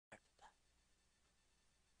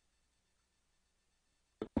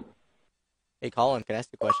Hey, Colin, can I ask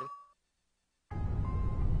you a question?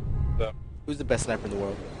 So, Who's the best sniper in the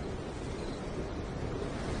world?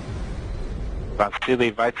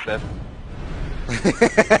 Vasily Vaitsev.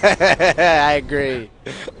 I agree.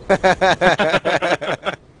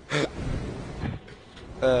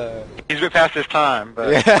 He's a bit past his time,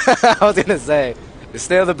 but Yeah, I was gonna say, it's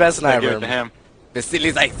still the best I give sniper. it to him.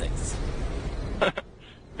 Vasily Vaitsev.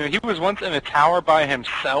 He was once in a tower by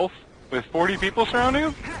himself with 40 people surrounding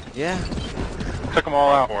him. Yeah, Took them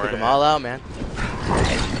all out. took them all out, man.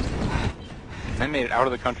 They made it out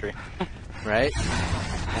of the country. Right?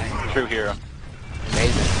 True hero.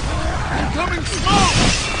 Amazing. Incoming smoke!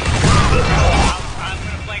 I'm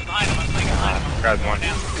gonna flank behind him. I'm flanking behind him. Grab one.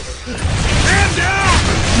 Man down!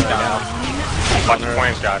 Down. Watch the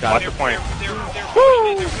points, guys. Watch the points. They're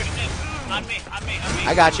pushing in. On me.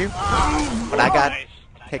 I got you. But I got Nice.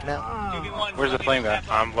 taken out. 2v1. Where's the flame guy?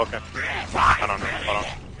 I'm looking. I don't know. Hold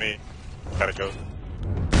on. Me. Gotta go.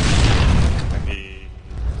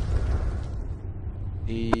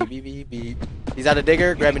 Beep. He's out of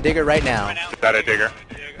digger. Grab a digger right now. Is that a digger?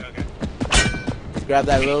 Okay. Grab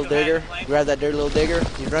that little digger. Grab that dirty little digger.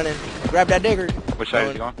 He's running. Grab that digger. Which side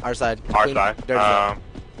is he going? Our side. Our Clean. side. Dirty side.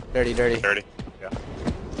 Dirty. Dirty. Yeah.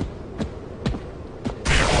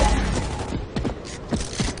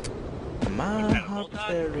 My heart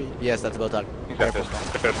berry. Yes, that's about talk. He's got a pistol.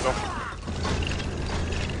 The pistol.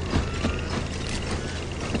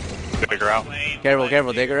 Digger out.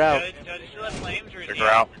 Careful, digger out. Does he still have flames, or is he Digger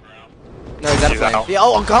out. No, he's out of He's flames. out. Yeah,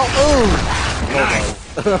 oh, go! Ooh!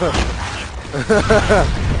 Nice. Living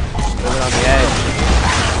on the edge.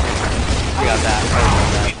 We got that.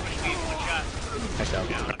 One shot. Nice job.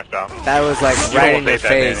 Nice job. That was like You right almost in your ate that,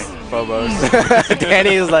 face, Phobos.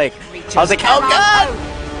 Danny was like, I was like, oh god!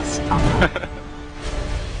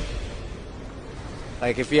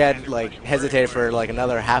 Like if you had like hesitated for like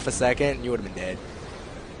another half a second, you would have been dead.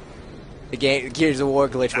 The game, Gears of War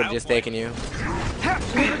glitch would have just taken you. I'm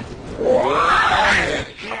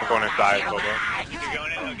going inside, Bobo. You're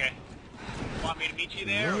going in? Okay. Want me to meet you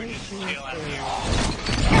there, or just chill out here?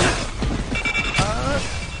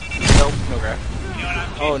 Nope. No grab. You know what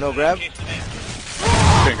I'm Oh, no grab? chasing in.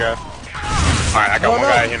 Couldn't grab. Alright, I got one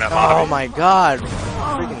guy in that Oh lobby. my god.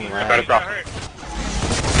 Freaking Better lag. drop.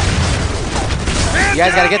 You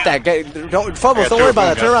guys gotta get that. Don't, Phobos, don't worry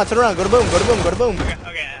about that. Turn around. Go to boom.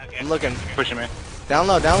 Okay. I'm looking. Pushing me. Down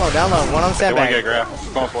low. One on They want to get a sandbag. grab.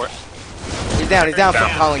 Going for it. He's down. Down.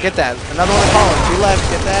 Colin, get that. Another one to Colin. 2 left.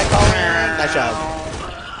 Get that, Colin. Nice job.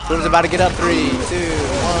 Boom's about to get up. 3, 2, 1.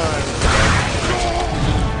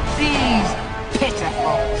 These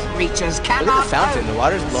pitiful creatures Look cannot at the fountain. The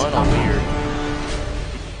water's blowing all weird.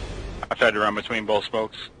 I tried to run between both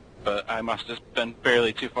spokes, but I must have been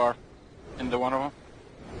barely too far into one of them.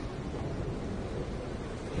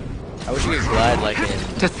 I wish you could glide like in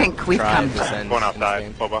to think we've come Tribe to Descent Going in outside,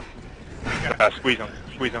 this game. Boba. Squeeze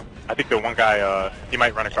him. I think the one guy, he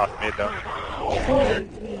might run across mid though.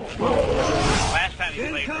 Last time he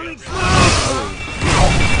played real.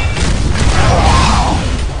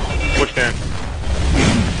 Pushed in.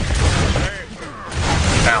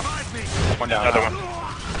 Down. One down. Another one.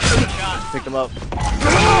 Picked him up.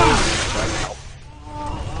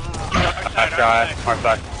 Last guy. Our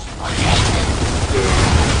side.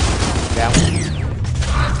 Down.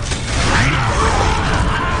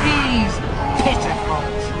 these pitiful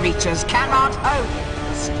creatures cannot hope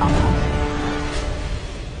to stop us.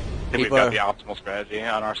 I think we've People got the optimal strategy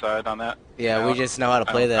on our side on that. Yeah, we just know how to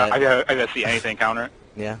play that. I gotta see anything counter it.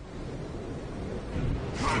 Yeah.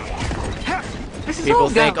 This is People all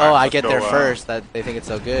think, going. oh, I get Let's there go, first. That they think it's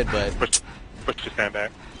so good, but Push the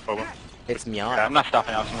sandbag. Boba. it's Yeah, meow. I'm not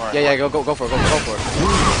stopping out somewhere. Yeah, go for it.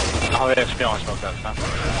 Oh, yeah, still on smoke that time.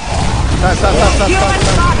 Stop. Human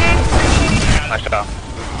spotted! Nice shot.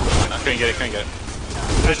 Couldn't get it.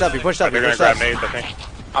 He pushed up. They're gonna grab nades, I think.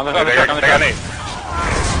 On the track. They got nades.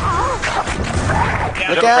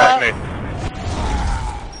 Look out! Nades.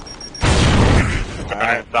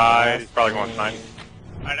 Alright, inside. He's probably going snipe.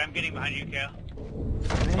 Alright, I'm getting behind you, Kale.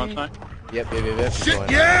 Going snipe? Yep. Shit, Going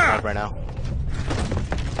yeah! up right now.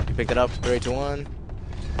 You picked it up. 3, 2, 1.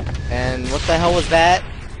 And what the hell was that?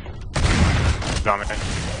 He's on me. One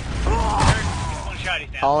shot, he's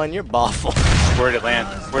down. Colin, you're awful. Where'd it land?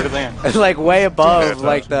 It's like way above,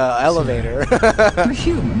 like the elevator. The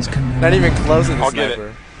humans can Not even close to the I'll get it.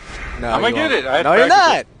 sniper. No, I'm gonna you get won't. it. I No, you're practiced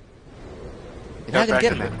not. it. You're not gonna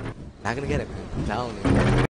get it, practice man. Not gonna get it, man. I'm telling you.